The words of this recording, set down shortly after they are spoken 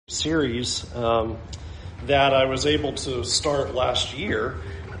series that I was able to start last year,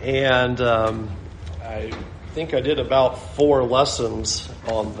 and I think I did about 4 lessons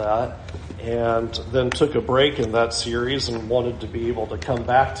on that, and then took a break in that series and wanted to be able to come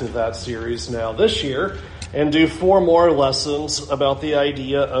back to that series now this year and do 4 more lessons about the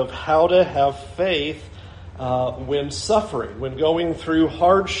idea of how to have faith when suffering, when going through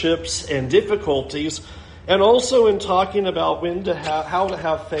hardships and difficulties, and also in talking about how to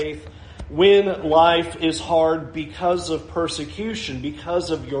have faith when life is hard because of persecution, because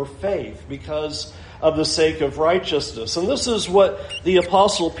of your faith, because of the sake of righteousness. And this is what the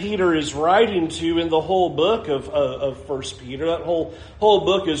Apostle Peter is writing to in the whole book of 1 Peter. That whole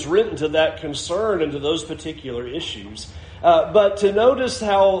book is written to that concern and to those particular issues. But to notice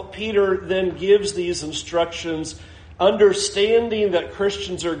how Peter then gives these instructions, understanding that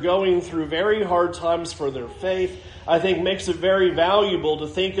Christians are going through very hard times for their faith, I think makes it very valuable to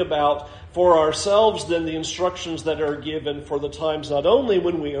think about for ourselves then the instructions that are given for the times not only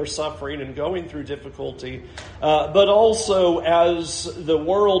when we are suffering and going through difficulty, but also as the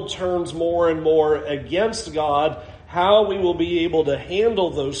world turns more and more against God, how we will be able to handle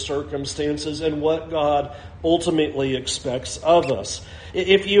those circumstances and what God ultimately expects of us.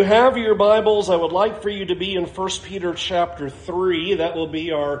 If you have your Bibles, I would like for you to be in 1 Peter chapter 3. That will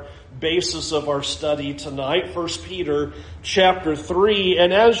be our basis of our study tonight, 1 Peter chapter 3.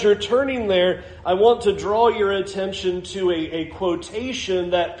 And as you're turning there, I want to draw your attention to a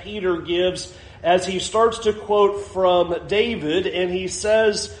quotation that Peter gives as he starts to quote from David. And he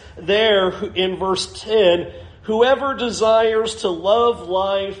says there in verse 10, "Whoever desires to love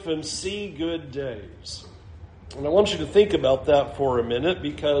life and see good days." And I want you to think about that for a minute,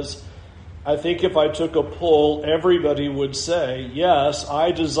 because I think if I took a poll, everybody would say, yes,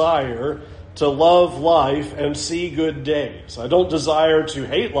 I desire to love life and see good days. I don't desire to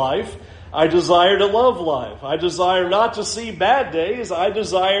hate life. I desire to love life. I desire not to see bad days. I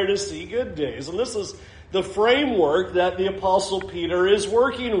desire to see good days. And this is the framework that the Apostle Peter is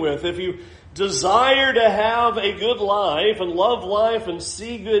working with. If you desire to have a good life and love life and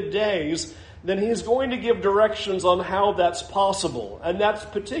see good days, then he's going to give directions on how that's possible. And that's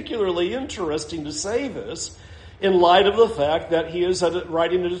particularly interesting to say this in light of the fact that he is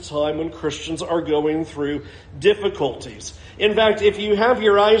writing at a time when Christians are going through difficulties. In fact, if you have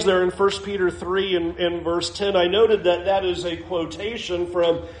your eyes there in 1 Peter 3 in verse 10, I noted that is a quotation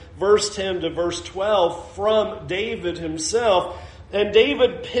from verse 10 to verse 12 from David himself. And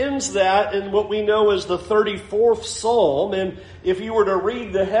David pins that in what we know as the 34th Psalm. And if you were to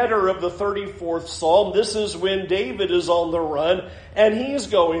read the header of the 34th Psalm, this is when David is on the run and he's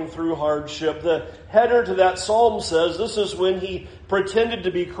going through hardship. The header to that psalm says this is when he pretended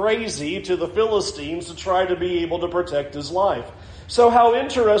to be crazy to the Philistines to try to be able to protect his life. So how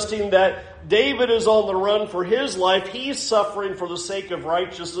interesting that David is on the run for his life. He's suffering for the sake of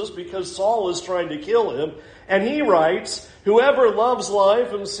righteousness because Saul is trying to kill him. And he writes, "Whoever loves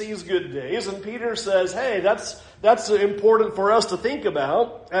life and sees good days." And Peter says, hey, that's important for us to think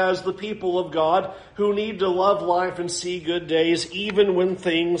about as the people of God who need to love life and see good days even when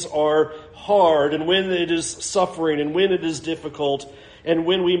things are hard and when it is suffering and when it is difficult and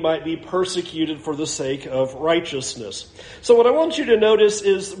when we might be persecuted for the sake of righteousness. So what I want you to notice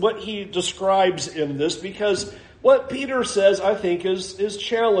is what he describes in this, because what Peter says, I think, is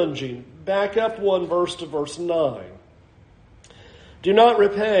challenging. Back up 1 verse to verse 9. "Do not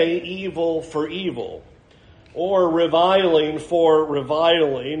repay evil for evil, or reviling for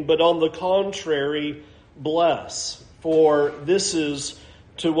reviling, but on the contrary, bless. For this is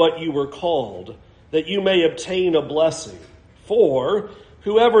to what you were called, that you may obtain a blessing. For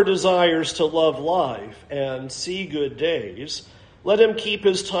whoever desires to love life and see good days, let him keep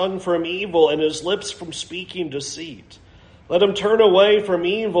his tongue from evil and his lips from speaking deceit. Let him turn away from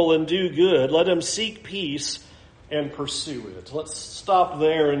evil and do good. Let him seek peace and pursue it." Let's stop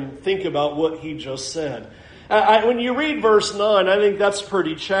there and think about what he just said. When you read verse 9, I think that's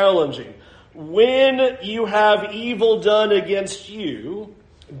pretty challenging. When you have evil done against you,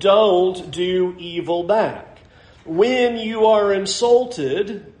 don't do evil back. When you are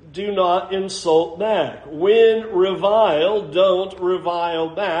insulted, do not insult back. When reviled, don't revile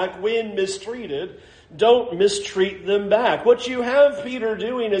back. When mistreated, don't mistreat them back. What you have Peter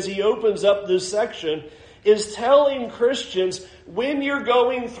doing as he opens up this section is telling Christians, when you're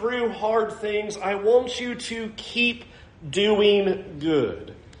going through hard things, I want you to keep doing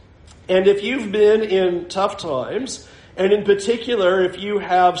good. And if you've been in tough times, And in particular, if you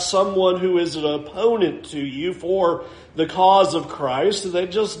have someone who is an opponent to you for the cause of Christ, they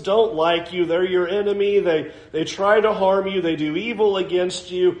just don't like you, they're your enemy, they try to harm you, they do evil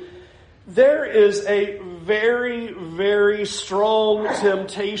against you, there is a very, very strong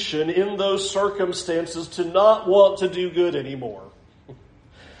temptation in those circumstances to not want to do good anymore.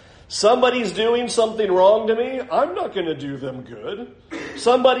 Somebody's doing something wrong to me, I'm not going to do them good.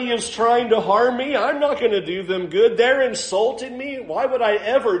 Somebody is trying to harm me, I'm not going to do them good. They're insulting me, why would I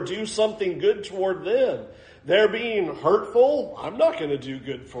ever do something good toward them? They're being hurtful, I'm not going to do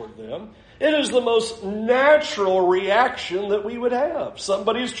good for them. It is the most natural reaction that we would have.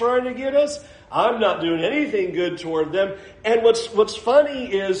 Somebody's trying to get us, I'm not doing anything good toward them. And what's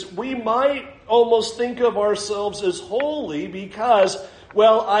funny is we might almost think of ourselves as holy because,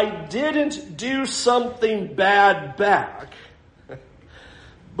 well, I didn't do something bad back.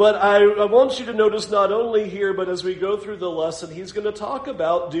 But I want you to notice not only here, but as we go through the lesson, he's going to talk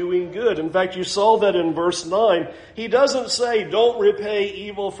about doing good. In fact, you saw that in verse 9. He doesn't say, don't repay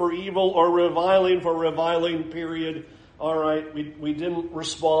evil for evil or reviling for reviling, period. All right, we didn't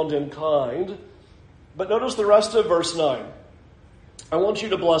respond in kind. But notice the rest of verse 9. I want you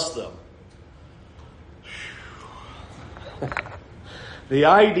to bless them. The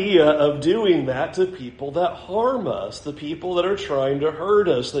idea of doing that to people that harm us, the people that are trying to hurt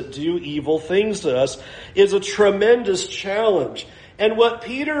us, that do evil things to us, is a tremendous challenge. And what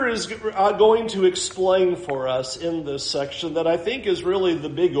Peter is going to explain for us in this section that I think is really the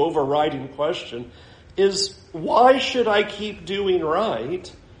big overriding question is, why should I keep doing right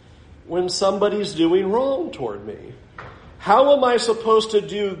when somebody's doing wrong toward me? How am I supposed to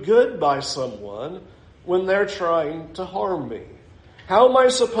do good by someone when they're trying to harm me? How am I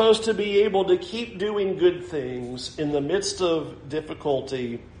supposed to be able to keep doing good things in the midst of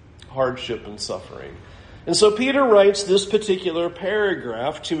difficulty, hardship, and suffering? And so Peter writes this particular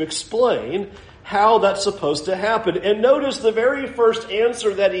paragraph to explain how that's supposed to happen. And notice the very first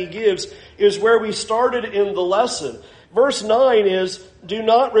answer that he gives is where we started in the lesson. Verse 9 is, do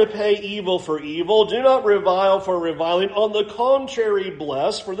not repay evil for evil, do not revile for reviling. On the contrary,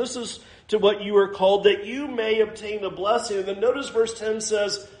 bless, for this is to what you are called, that you may obtain a blessing. And then notice verse 10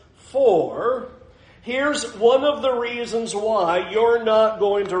 says, for, here's one of the reasons why you're not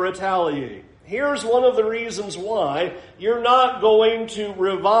going to retaliate. Here's one of the reasons why you're not going to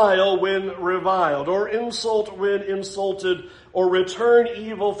revile when reviled, or insult when insulted, or return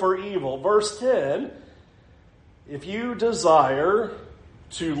evil for evil. Verse 10, if you desire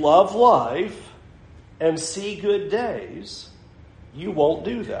to love life and see good days, you won't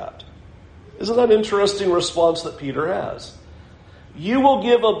do that. Isn't that an interesting response that Peter has? You will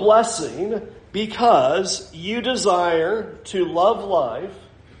give a blessing because you desire to love life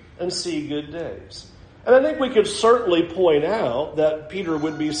and see good days. And I think we could certainly point out that Peter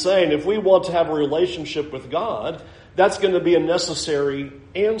would be saying, if we want to have a relationship with God, that's going to be a necessary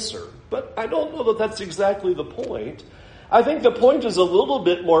answer. But I don't know that that's exactly the point. I think the point is a little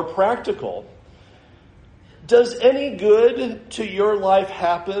bit more practical. Does any good to your life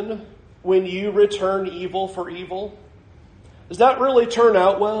happen when you return evil for evil? Does that really turn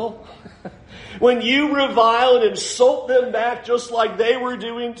out well? When you revile and insult them back just like they were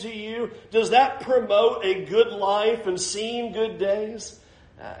doing to you, does that promote a good life and seeing good days?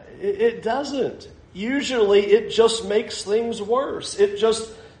 It doesn't. Usually it just makes things worse. It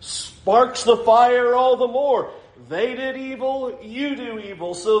just sparks the fire all the more. They did evil, you do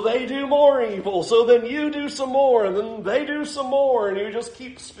evil, so they do more evil, so then you do some more, and then they do some more, and you just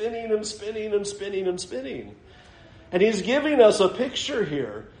keep spinning and spinning and spinning and spinning. And he's giving us a picture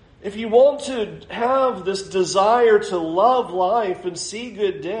here. If you want to have this desire to love life and see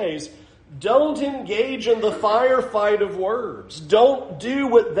good days, don't engage in the firefight of words. Don't do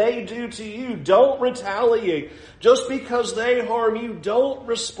what they do to you. Don't retaliate. Just because they harm you, don't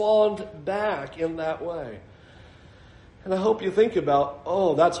respond back in that way. And I hope you think about,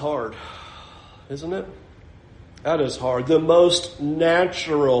 oh, that's hard, isn't it? That is hard. The most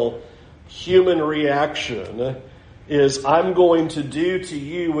natural human reaction is, I'm going to do to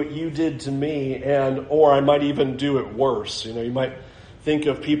you what you did to me, or I might even do it worse. You know, you might think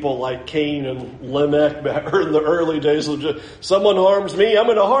of people like Cain and Lamech back in the early days of just, someone harms me, I'm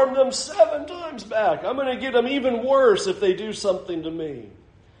going to harm them 7 times back. I'm going to get them even worse if they do something to me.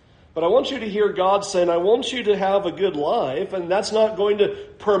 But I want you to hear God saying, I want you to have a good life, and that's not going to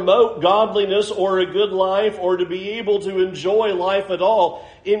promote godliness or a good life or to be able to enjoy life at all,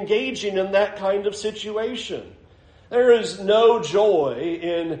 engaging in that kind of situation. There is no joy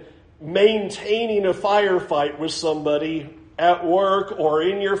in maintaining a firefight with somebody at work or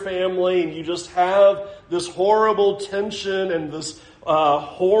in your family, and you just have this horrible tension and this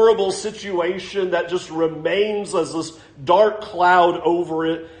horrible situation that just remains as this dark cloud over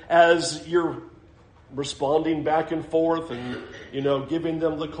it as you're responding back and forth and, giving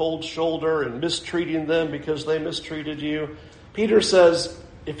them the cold shoulder and mistreating them because they mistreated you. Peter says,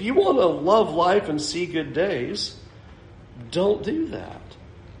 if you want to love life and see good days, don't do that.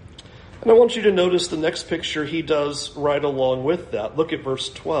 And I want you to notice the next picture he does right along with that. Look at verse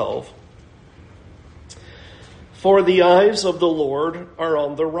 12. For the eyes of the Lord are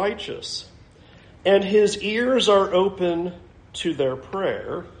on the righteous, and his ears are open to their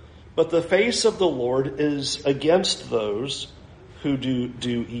prayer, but the face of the Lord is against those who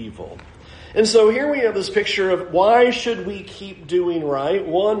do evil. And so here we have this picture of why should we keep doing right?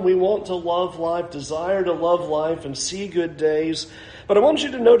 One, we want to love life, desire to love life and see good days. But I want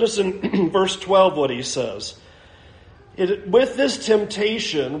you to notice in verse 12 what he says. With this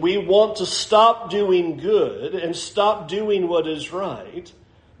temptation, we want to stop doing good and stop doing what is right.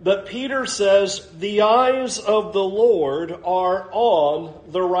 But Peter says, the eyes of the Lord are on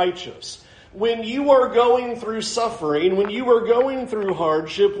the righteous. When you are going through suffering, when you are going through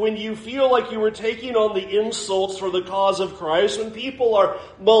hardship, when you feel like you are taking on the insults for the cause of Christ, when people are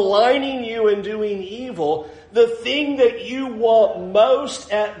maligning you and doing evil, the thing that you want most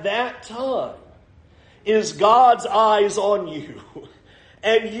at that time is God's eyes on you.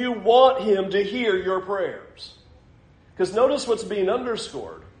 And you want him to hear your prayers. Because notice what's being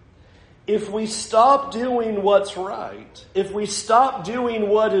underscored. If we stop doing what's right, if we stop doing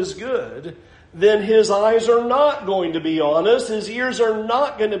what is good, then his eyes are not going to be on us. His ears are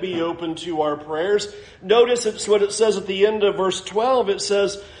not going to be open to our prayers. Notice it's what it says at the end of verse 12. It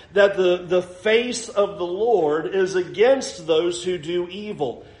says that the face of the Lord is against those who do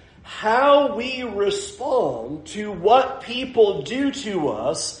evil. How we respond to what people do to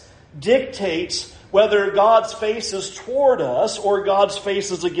us dictates whether God's face is toward us or God's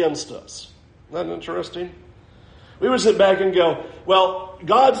face is against us. Isn't that interesting? We would sit back and go, well,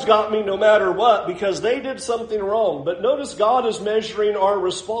 God's got me no matter what because they did something wrong. But notice God is measuring our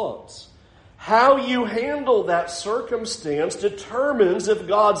response. How you handle that circumstance determines if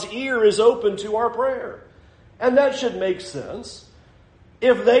God's ear is open to our prayer. And that should make sense.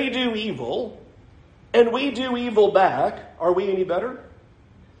 If they do evil and we do evil back, are we any better?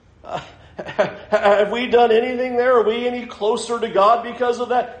 Have we done anything there? Are we any closer to God because of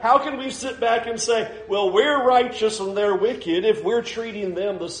that? How can we sit back and say, well, we're righteous and they're wicked if we're treating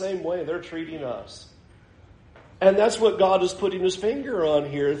them the same way they're treating us? And that's what God is putting his finger on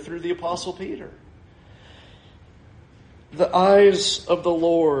here through the Apostle Peter. The eyes of the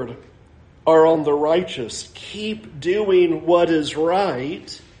Lord are on the righteous. Keep doing what is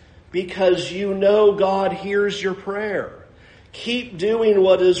right because you know God hears your prayer. Keep doing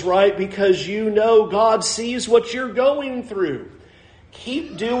what is right because you know God sees what you're going through.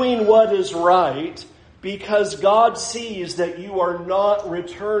 Keep doing what is right because God sees that you are not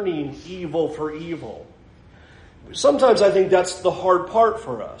returning evil for evil. Sometimes I think that's the hard part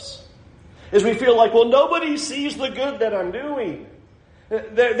for us. Is we feel like, well, nobody sees the good that I'm doing.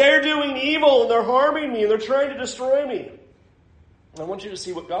 They're doing evil and they're harming me and they're trying to destroy me. I want you to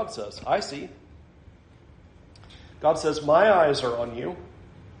see what God says. I see. God says, my eyes are on you.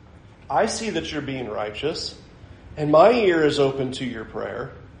 I see that you're being righteous. And my ear is open to your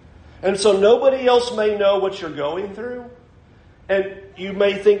prayer. And so nobody else may know what you're going through. And you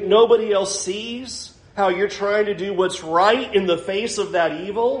may think nobody else sees how you're trying to do what's right in the face of that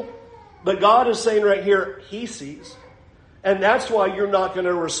evil. But God is saying right here, he sees. And that's why you're not going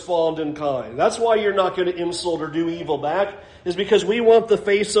to respond in kind. That's why you're not going to insult or do evil back, is because we want the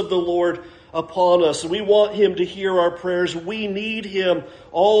face of the Lord upon us. We want him to hear our prayers. We need him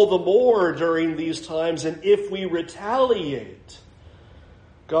all the more during these times. And if we retaliate,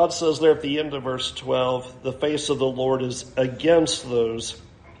 God says there at the end of verse 12, the face of the Lord is against those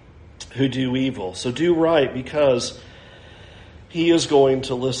who do evil. So do right because he is going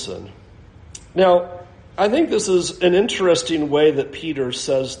to listen. Now, I think this is an interesting way that Peter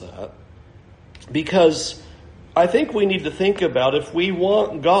says that, because I think we need to think about if we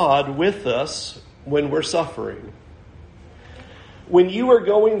want God with us when we're suffering. When you are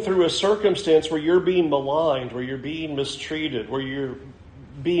going through a circumstance where you're being maligned, where you're being mistreated, where you're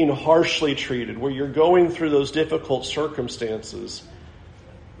being harshly treated, where you're going through those difficult circumstances,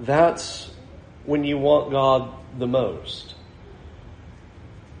 that's when you want God the most.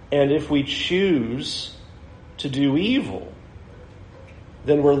 And if we choose to do evil,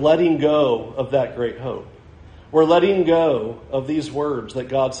 then we're letting go of that great hope. We're letting go of these words that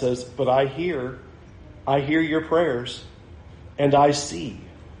God says, but I hear your prayers. and I see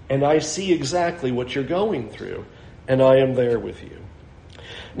exactly what you're going through, and I am there with you.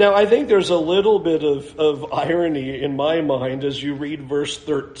 Now, I think there's a little bit of irony in my mind as you read verse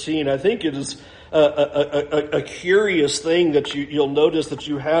 13. I think it is a curious thing that you'll notice that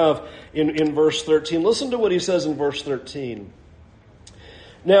you have in verse 13. Listen to what he says in verse 13.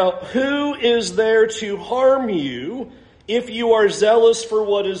 Now, who is there to harm you if you are zealous for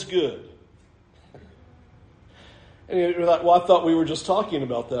what is good? And you're like, well, I thought we were just talking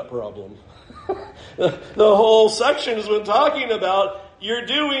about that problem. The whole section has been talking about you're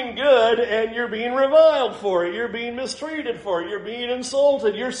doing good and you're being reviled for it. You're being mistreated for it. You're being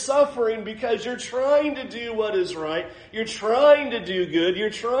insulted. You're suffering because you're trying to do what is right. You're trying to do good.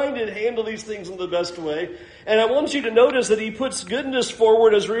 You're trying to handle these things in the best way. And I want you to notice that he puts goodness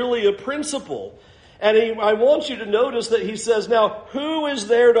forward as really a principle. And I want you to notice that he says, now, who is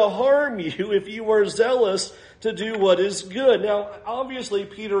there to harm you if you are zealous to do what is good? Now, obviously,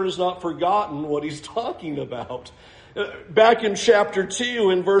 Peter has not forgotten what he's talking about. Back in chapter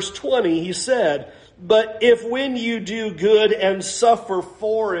 2 in verse 20, he said, but if when you do good and suffer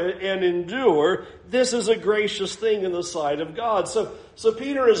for it and endure, this is a gracious thing in the sight of God. So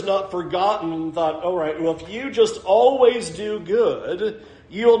Peter has not forgotten and thought, all right, well, if you just always do good,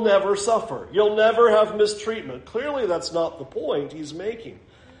 you'll never suffer. You'll never have mistreatment. Clearly, that's not the point he's making.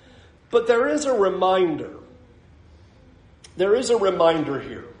 But there is a reminder. There is a reminder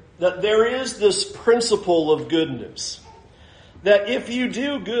here that there is this principle of goodness. That if you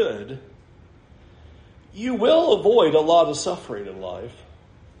do good, you will avoid a lot of suffering in life.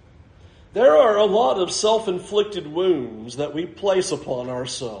 There are a lot of self-inflicted wounds that we place upon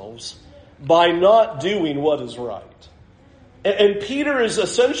ourselves by not doing what is right. And Peter is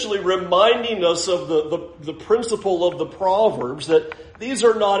essentially reminding us of the principle of the Proverbs, that these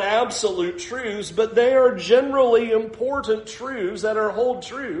are not absolute truths, but they are generally important truths that hold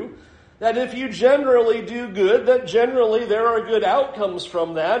true. That if you generally do good, that generally there are good outcomes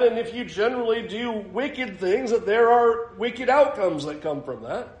from that. And if you generally do wicked things, that there are wicked outcomes that come from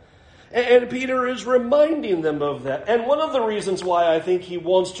that. And Peter is reminding them of that. And one of the reasons why I think he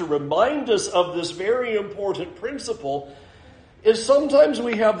wants to remind us of this very important principle is sometimes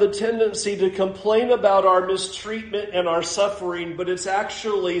we have the tendency to complain about our mistreatment and our suffering, but it's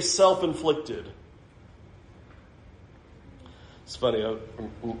actually self-inflicted. It's funny,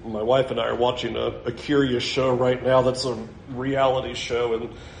 my wife and I are watching a curious show right now that's a reality show,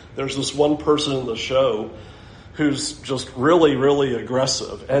 and there's this one person in the show who's just really, really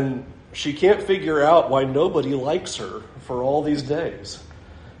aggressive, and she can't figure out why nobody likes her for all these days.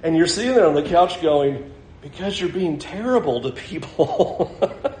 And you're sitting there on the couch going, because you're being terrible to people.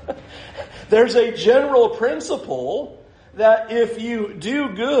 There's a general principle that if you do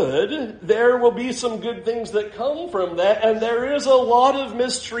good, there will be some good things that come from that. And there is a lot of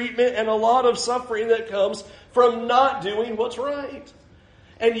mistreatment and a lot of suffering that comes from not doing what's right.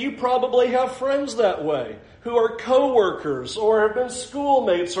 And you probably have friends that way, who are coworkers or have been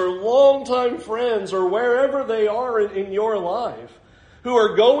schoolmates or longtime friends or wherever they are in your life, who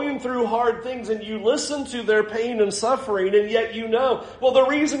are going through hard things, and you listen to their pain and suffering, and yet you know, well, the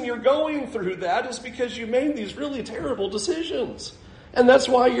reason you're going through that is because you made these really terrible decisions. And that's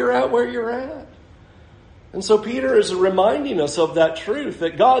why you're at where you're at. And so Peter is reminding us of that truth,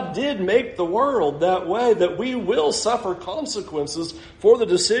 that God did make the world that way, that we will suffer consequences for the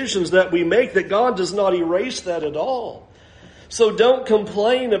decisions that we make, that God does not erase that at all. So don't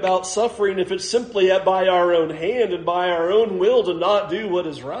complain about suffering if it's simply by our own hand and by our own will to not do what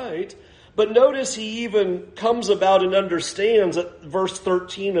is right. But notice he even comes about and understands that verse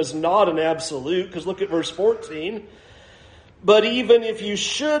 13 is not an absolute, because look at verse 14. But even if you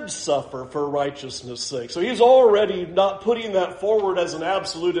should suffer for righteousness' sake. So he's already not putting that forward as an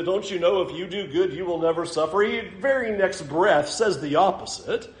absolute. Don't you know if you do good, you will never suffer? He, very next breath, says the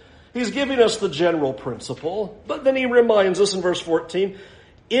opposite. He's giving us the general principle, but then he reminds us in verse 14,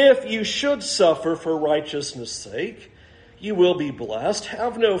 if you should suffer for righteousness' sake, you will be blessed.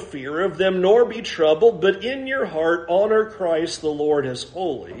 Have no fear of them, nor be troubled, but in your heart honor Christ the Lord as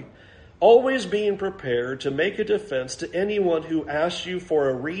holy, always being prepared to make a defense to anyone who asks you for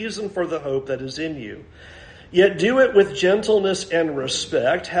a reason for the hope that is in you. Yet do it with gentleness and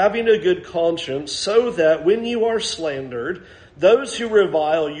respect, having a good conscience, so that when you are slandered, those who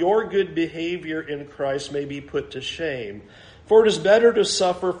revile your good behavior in Christ may be put to shame. For it is better to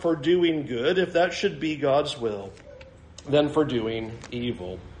suffer for doing good, if that should be God's will, than for doing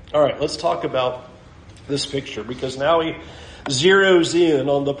evil. All right, let's talk about this picture, because now he zeroes in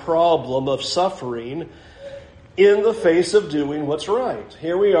on the problem of suffering in the face of doing what's right.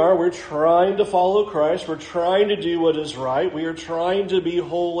 Here we are, we're trying to follow Christ, we're trying to do what is right, we are trying to be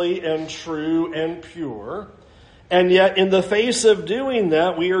holy and true and pure. And yet, in the face of doing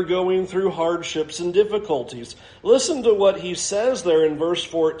that, we are going through hardships and difficulties. Listen to what he says there in verse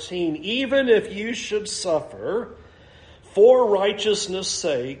 14. Even if you should suffer for righteousness'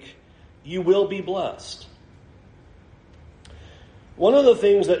 sake, you will be blessed. One of the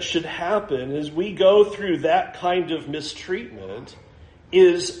things that should happen as we go through that kind of mistreatment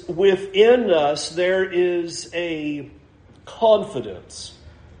is within us there is a confidence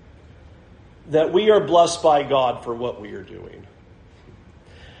that we are blessed by God for what we are doing.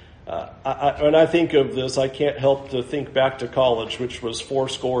 When I think of this, I can't help to think back to college, which was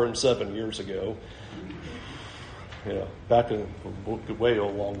 7 years ago. Back in way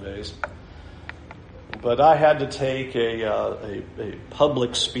old long days. But I had to take a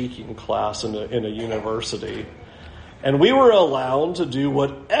public speaking class in a university. And we were allowed to do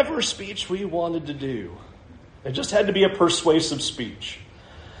whatever speech we wanted to do. It just had to be a persuasive speech.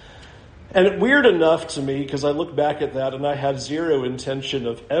 And weird enough to me, because I look back at that and I had zero intention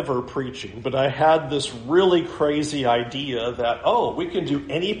of ever preaching, but I had this really crazy idea that, we can do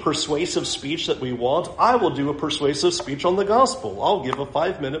any persuasive speech that we want. I will do a persuasive speech on the gospel. I'll give a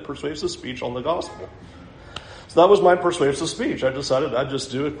 5-minute persuasive speech on the gospel. So that was my persuasive speech. I decided I'd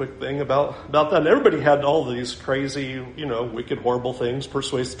just do a quick thing about that. And everybody had all these crazy, wicked, horrible things,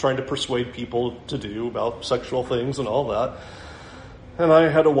 trying to persuade people to do about sexual things and all that. And I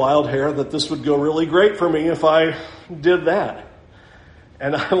had a wild hair that this would go really great for me if I did that.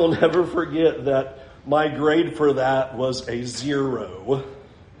 And I will never forget that my grade for that was a 0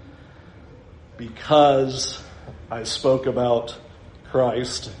 because I spoke about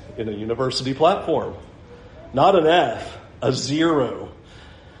Christ in a university platform. Not an F, a 0.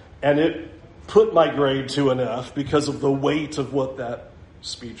 And it put my grade to an F because of the weight of what that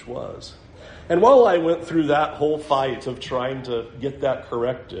speech was. And while I went through that whole fight of trying to get that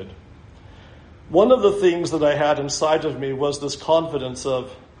corrected, one of the things that I had inside of me was this confidence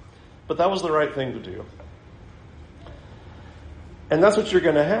of, but that was the right thing to do. And that's what you're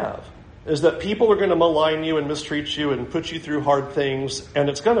going to have, is that people are going to malign you and mistreat you and put you through hard things, and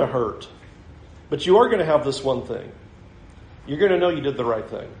it's going to hurt. But you are going to have this one thing. You're going to know you did the right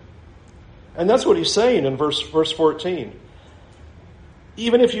thing. And that's what he's saying in verse 14.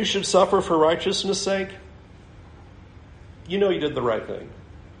 Even if you should suffer for righteousness' sake, you know you did the right thing.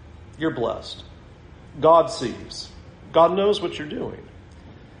 You're blessed. God sees. God knows what you're doing.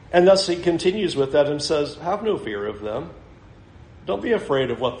 And thus he continues with that and says, have no fear of them. Don't be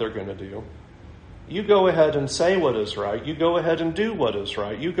afraid of what they're going to do. You go ahead and say what is right. You go ahead and do what is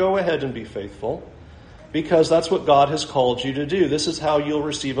right. You go ahead and be faithful. Because that's what God has called you to do. This is how you'll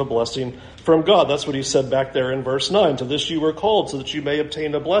receive a blessing from God. That's what he said back there in verse 9. To this you were called, so that you may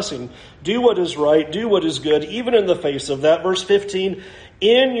obtain a blessing. Do what is right, do what is good, even in the face of that. Verse 15,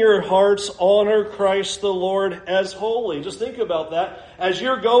 in your hearts honor Christ the Lord as holy. Just think about that. As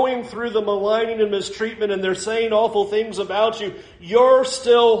you're going through the maligning and mistreatment and they're saying awful things about you, you're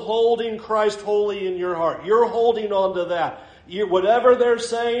still holding Christ holy in your heart. You're holding on to that. Whatever they're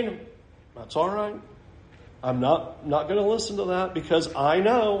saying, that's all right. I'm not going to listen to that because I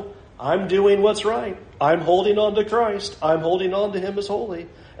know I'm doing what's right. I'm holding on to Christ. I'm holding on to him as holy.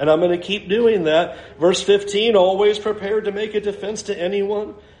 And I'm going to keep doing that. Verse 15, always prepared to make a defense to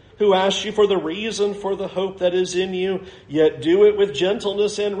anyone who asks you for the reason for the hope that is in you, yet do it with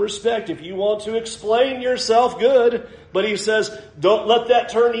gentleness and respect. If you want to explain yourself, good. But he says, don't let that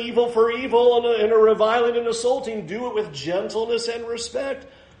turn evil for evil and a reviling and assaulting. Do it with gentleness and respect.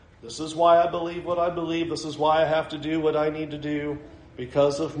 This is why I believe what I believe. This is why I have to do what I need to do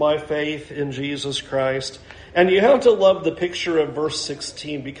because of my faith in Jesus Christ. And you have to love the picture of verse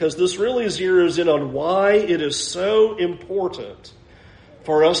 16 because this really zeroes in on why it is so important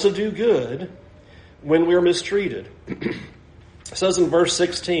for us to do good when we're mistreated. It says in verse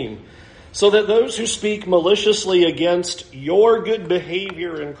 16, so that those who speak maliciously against your good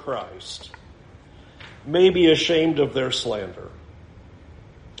behavior in Christ may be ashamed of their slander.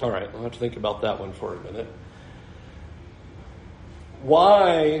 All right, I'll have to think about that one for a minute.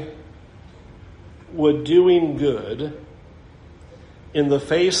 Why would doing good in the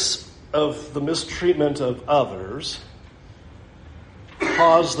face of the mistreatment of others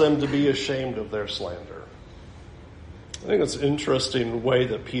cause them to be ashamed of their slander? I think it's an interesting way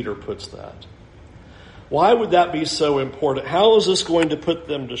that Peter puts that. Why would that be so important? How is this going to put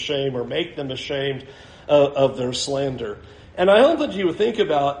them to shame or make them ashamed of their slander? And I hope that you would think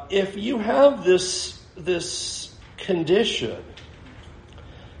about if you have this condition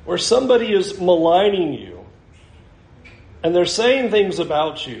where somebody is maligning you And they're saying things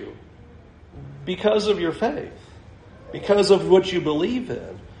about you because of your faith, because of what you believe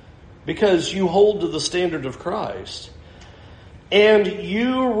in, because you hold to the standard of Christ. And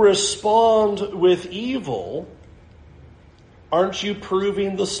you respond with evil. Aren't you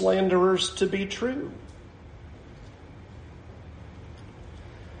proving the slanderers to be true?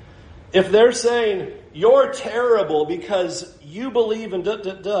 If they're saying, you're terrible because you believe in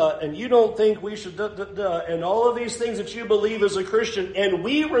and you don't think we should and all of these things that you believe as a Christian, and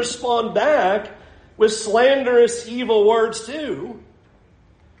we respond back with slanderous, evil words too,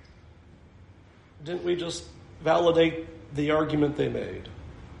 didn't we just validate the argument they made?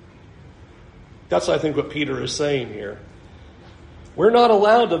 That's, I think, what Peter is saying here. We're not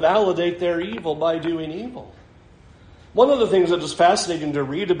allowed to validate their evil by doing evil. One of the things that is fascinating to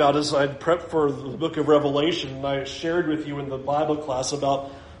read about as I prepped for the book of Revelation, and I shared with you in the Bible class about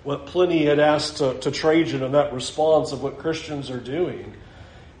what Pliny had asked to Trajan and that response of what Christians are doing,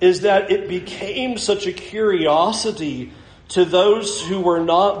 is that it became such a curiosity to those who were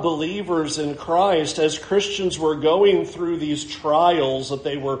not believers in Christ as Christians were going through these trials that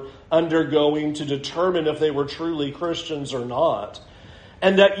they were undergoing to determine if they were truly Christians or not.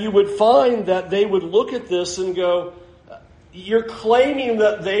 And that you would find that they would look at this and go, you're claiming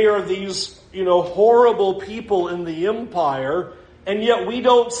that they are these, horrible people in the empire, and yet we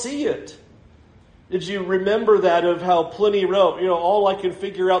don't see it. Did you remember that of how Pliny wrote, all I can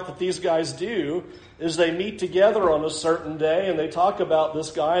figure out that these guys do is they meet together on a certain day and they talk about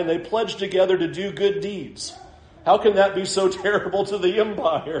this guy and they pledge together to do good deeds. How can that be so terrible to the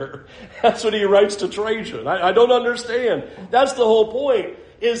empire? That's what he writes to Trajan. I don't understand. That's the whole point.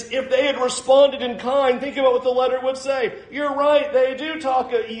 Is if they had responded in kind, think about what the letter would say. You're right, they do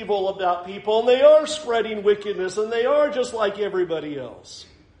talk evil about people, and they are spreading wickedness, and they are just like everybody else.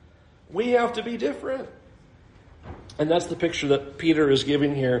 We have to be different. And that's the picture that Peter is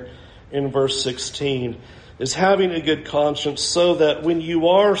giving here in verse 16, is having a good conscience so that when you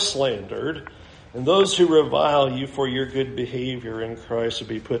are slandered, and those who revile you for your good behavior in Christ will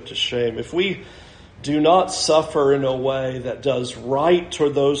be put to shame. If we do not suffer in a way that does right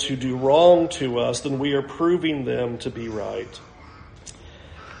toward those who do wrong to us, then we are proving them to be right.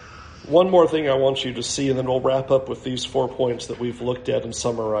 One more thing I want you to see, and then we'll wrap up with these 4 points that we've looked at and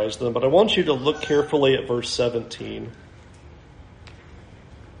summarized them. But I want you to look carefully at verse 17.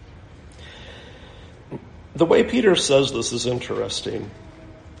 The way Peter says this is interesting.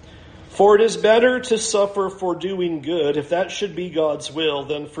 For it is better to suffer for doing good, if that should be God's will,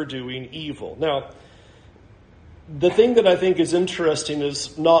 than for doing evil. Now, the thing that I think is interesting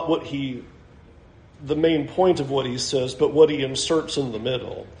is not the main point of what he says, but what he inserts in the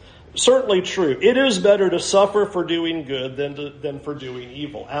middle. Certainly true. It is better to suffer for doing good than for doing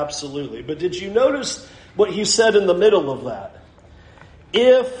evil. Absolutely. But did you notice what he said in the middle of that?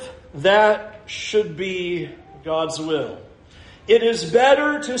 If that should be God's will. It is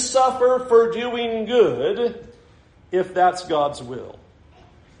better to suffer for doing good if that's God's will.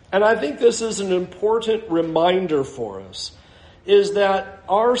 And I think this is an important reminder for us, is that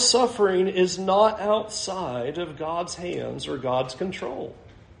our suffering is not outside of God's hands or God's control.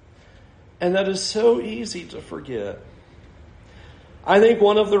 And that is so easy to forget. I think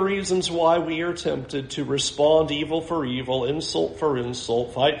one of the reasons why we are tempted to respond evil for evil, insult for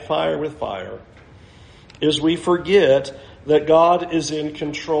insult, fight fire with fire, is we forget that God is in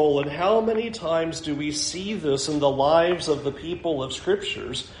control. And how many times do we see this in the lives of the people of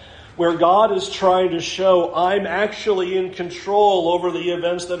Scriptures, where God is trying to show, I'm actually in control over the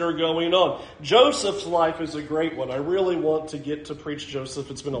events that are going on. Joseph's life is a great one. I really want to get to preach Joseph.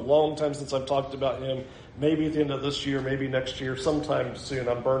 It's been a long time since I've talked about him. Maybe at the end of this year, maybe next year, sometime soon.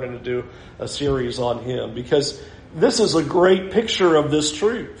 I'm burning to do a series on him, because this is a great picture of this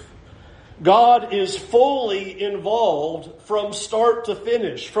truth. God is fully involved from start to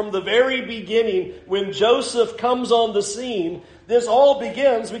finish. From the very beginning, when Joseph comes on the scene, this all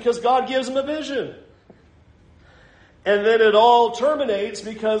begins because God gives him a vision. And then it all terminates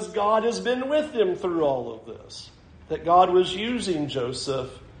because God has been with him through all of this. That God was using Joseph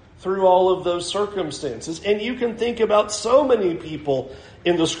through all of those circumstances. And you can think about so many people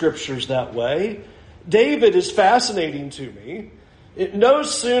in the Scriptures that way. David is fascinating to me. No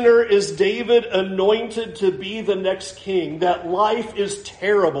sooner is David anointed to be the next king that life is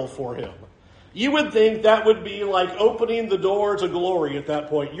terrible for him. You would think that would be like opening the door to glory at that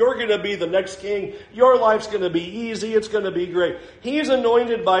point. You're going to be the next king. Your life's going to be easy. It's going to be great. He's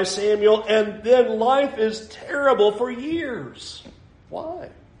anointed by Samuel, and then life is terrible for years. Why?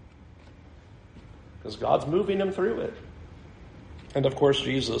 Because God's moving him through it. And of course,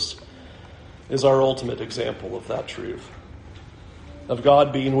 Jesus is our ultimate example of that truth. of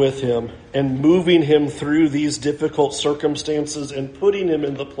God being with him and moving him through these difficult circumstances and putting him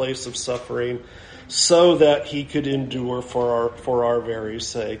in the place of suffering so that he could endure for our very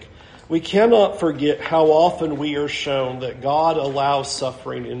sake. We cannot forget how often we are shown that God allows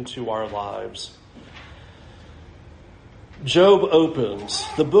suffering into our lives.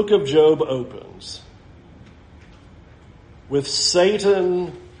 The book of Job opens with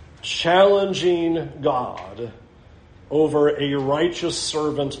Satan challenging God over a righteous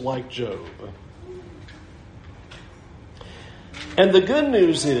servant like Job. And the good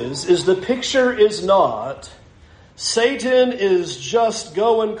news is the picture is not Satan is just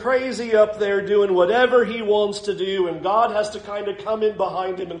going crazy up there doing whatever he wants to do, and God has to kind of come in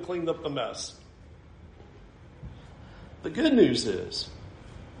behind him and clean up the mess. The good news is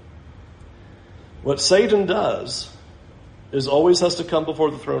what Satan does is always has to come before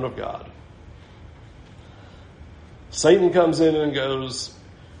the throne of God. Satan comes in and goes,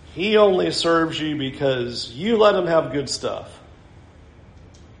 he only serves you because you let him have good stuff.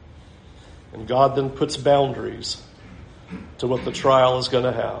 And God then puts boundaries to what the trial is going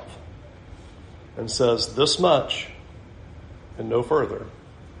to have and says this much and no further.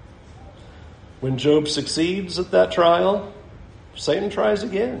 When Job succeeds at that trial, Satan tries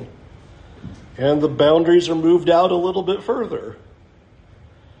again. And the boundaries are moved out a little bit further.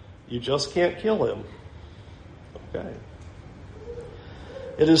 You just can't kill him. Okay.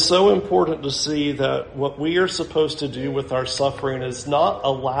 It is so important to see that what we are supposed to do with our suffering is not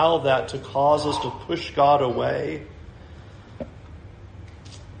allow that to cause us to push God away,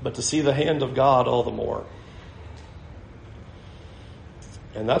 but to see the hand of God all the more.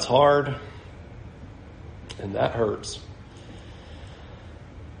 And that's hard, and that hurts.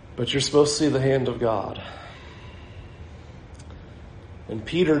 But you're supposed to see the hand of God. And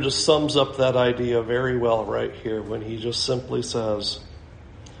Peter just sums up that idea very well right here when he just simply says,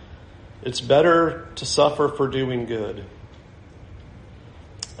 it's better to suffer for doing good.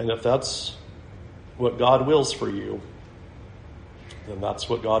 And if that's what God wills for you, then that's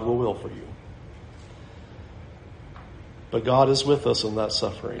what God will will for you. But God is with us in that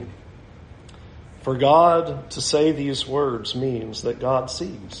suffering. For God to say these words means that God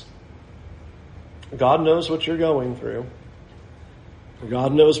sees. God knows what you're going through.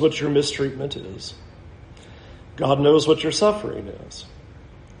 God knows what your mistreatment is. God knows what your suffering is.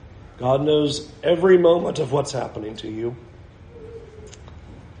 God knows every moment of what's happening to you.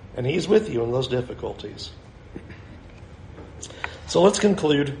 And He's with you in those difficulties. So let's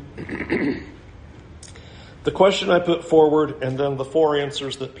conclude. The question I put forward and then the 4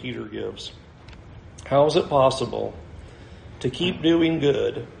 answers that Peter gives. How is it possible to keep doing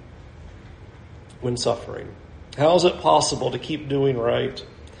good when suffering? How is it possible to keep doing right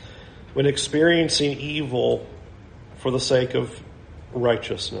when experiencing evil for the sake of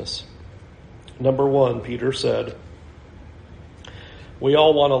righteousness? Number 1, Peter said, we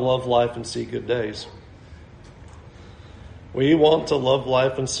all want to love life and see good days. We want to love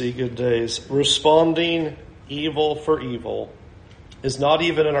life and see good days. Responding evil for evil is not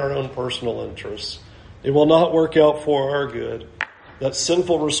even in our own personal interests. It will not work out for our good. That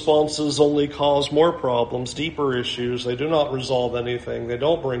sinful responses only cause more problems, deeper issues. They do not resolve anything. They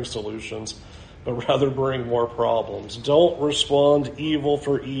don't bring solutions, but rather bring more problems. Don't respond evil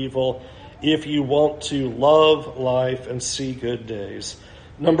for evil if you want to love life and see good days.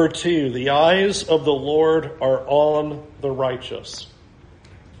 Number 2, the eyes of the Lord are on the righteous.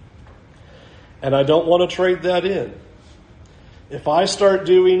 And I don't want to trade that in. If I start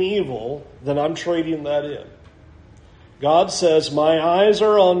doing evil, then I'm trading that in. God says, my eyes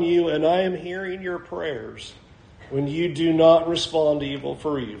are on you and I am hearing your prayers when you do not respond evil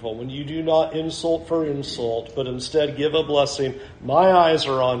for evil, when you do not insult for insult, but instead give a blessing. My eyes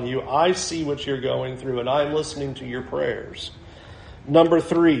are on you. I see what you're going through and I'm listening to your prayers. Number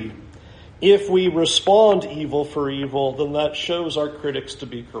 3, if we respond evil for evil, then that shows our critics to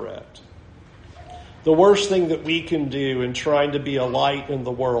be correct. The worst thing that we can do in trying to be a light in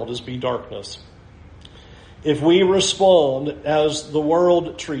the world is be darkness. If we respond as the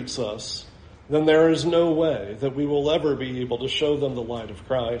world treats us, then there is no way that we will ever be able to show them the light of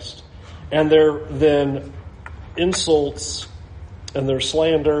Christ. And their then insults and their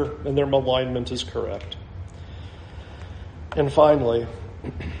slander and their malignment is correct. And finally,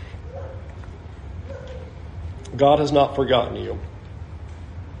 God has not forgotten you,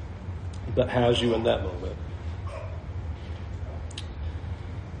 but has you in that moment.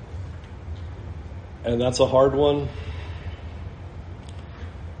 And that's a hard one,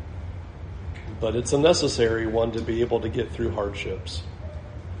 but it's a necessary one to be able to get through hardships.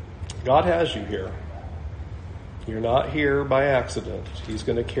 God has you here. You're not here by accident. He's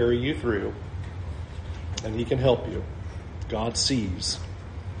going to carry you through, and he can help you. God sees.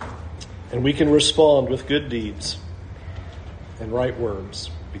 And we can respond with good deeds and right words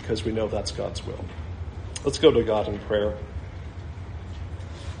because we know that's God's will. Let's go to God in prayer.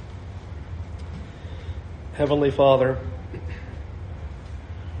 Heavenly Father,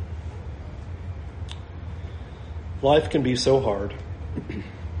 life can be so hard.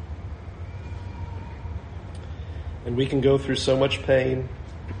 And we can go through so much pain.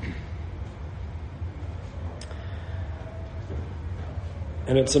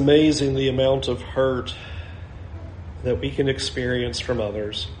 And it's amazing the amount of hurt that we can experience from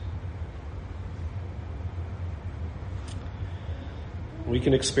others. We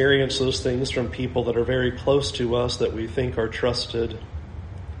can experience those things from people that are very close to us that we think are trusted.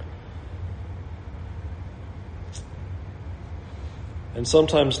 And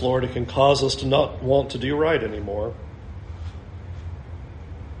sometimes, Lord, it can cause us to not want to do right anymore.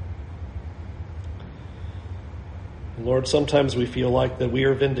 And Lord, sometimes we feel like that we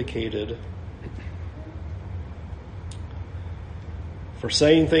are vindicated for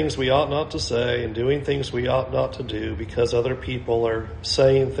saying things we ought not to say and doing things we ought not to do because other people are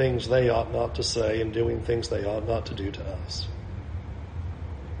saying things they ought not to say and doing things they ought not to do to us.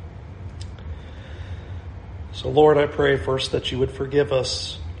 So, Lord, I pray first that you would forgive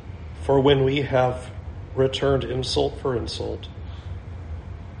us for when we have returned insult for insult.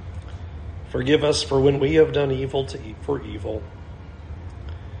 Forgive us for when we have done evil for evil.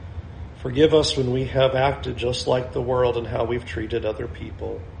 Forgive us when we have acted just like the world and how we've treated other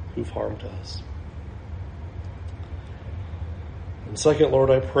people who've harmed us. And second,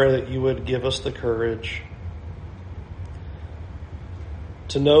 Lord, I pray that you would give us the courage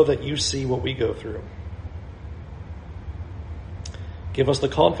to know that you see what we go through. Give us the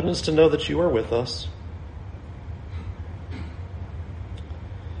confidence to know that you are with us.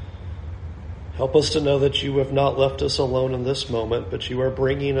 Help us to know that you have not left us alone in this moment, but you are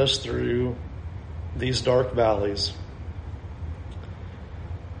bringing us through these dark valleys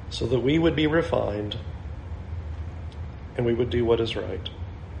so that we would be refined and we would do what is right.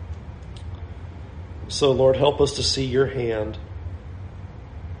 So, Lord, help us to see your hand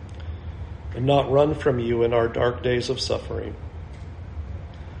and not run from you in our dark days of suffering,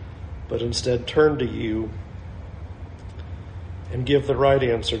 but instead turn to you and give the right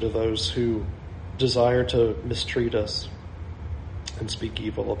answer to those who desire to mistreat us and speak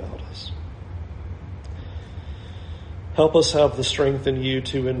evil about us. Help us have the strength in you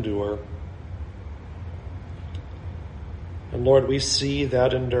to endure. And Lord, we see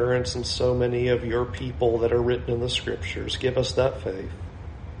that endurance in so many of your people that are written in the scriptures. Give us that faith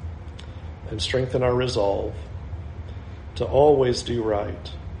and strengthen our resolve to always do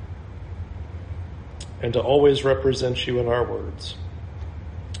right and to always represent you in our words,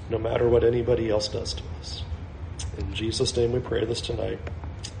 no matter what anybody else does to us. In Jesus' name we pray this tonight.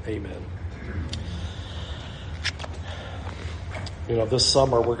 Amen. You know, this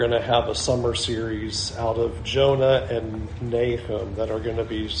summer we're going to have a summer series out of Jonah and Nahum that are going to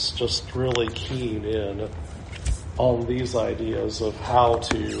be just really keen in on these ideas of how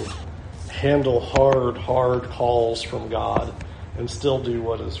to handle hard calls from God and still do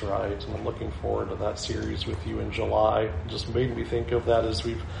what is right. And I'm looking forward to that series with you in July. It just made me think of that as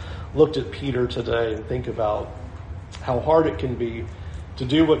we've looked at Peter today and think about how hard it can be to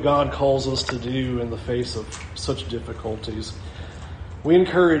do what God calls us to do in the face of such difficulties. We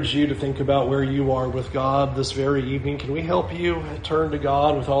encourage you to think about where you are with God this very evening. Can we help you turn to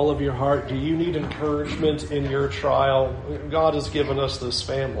God with all of your heart? Do you need encouragement in your trial? God has given us this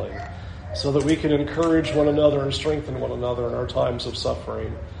family so that we can encourage one another and strengthen one another in our times of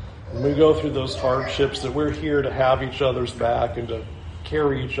suffering. When we go through those hardships, that we're here to have each other's back and to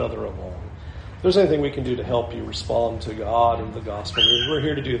carry each other along. If there's anything we can do to help you respond to God and the gospel, we're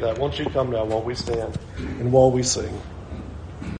here to do that. Won't you come now while we stand and while we sing.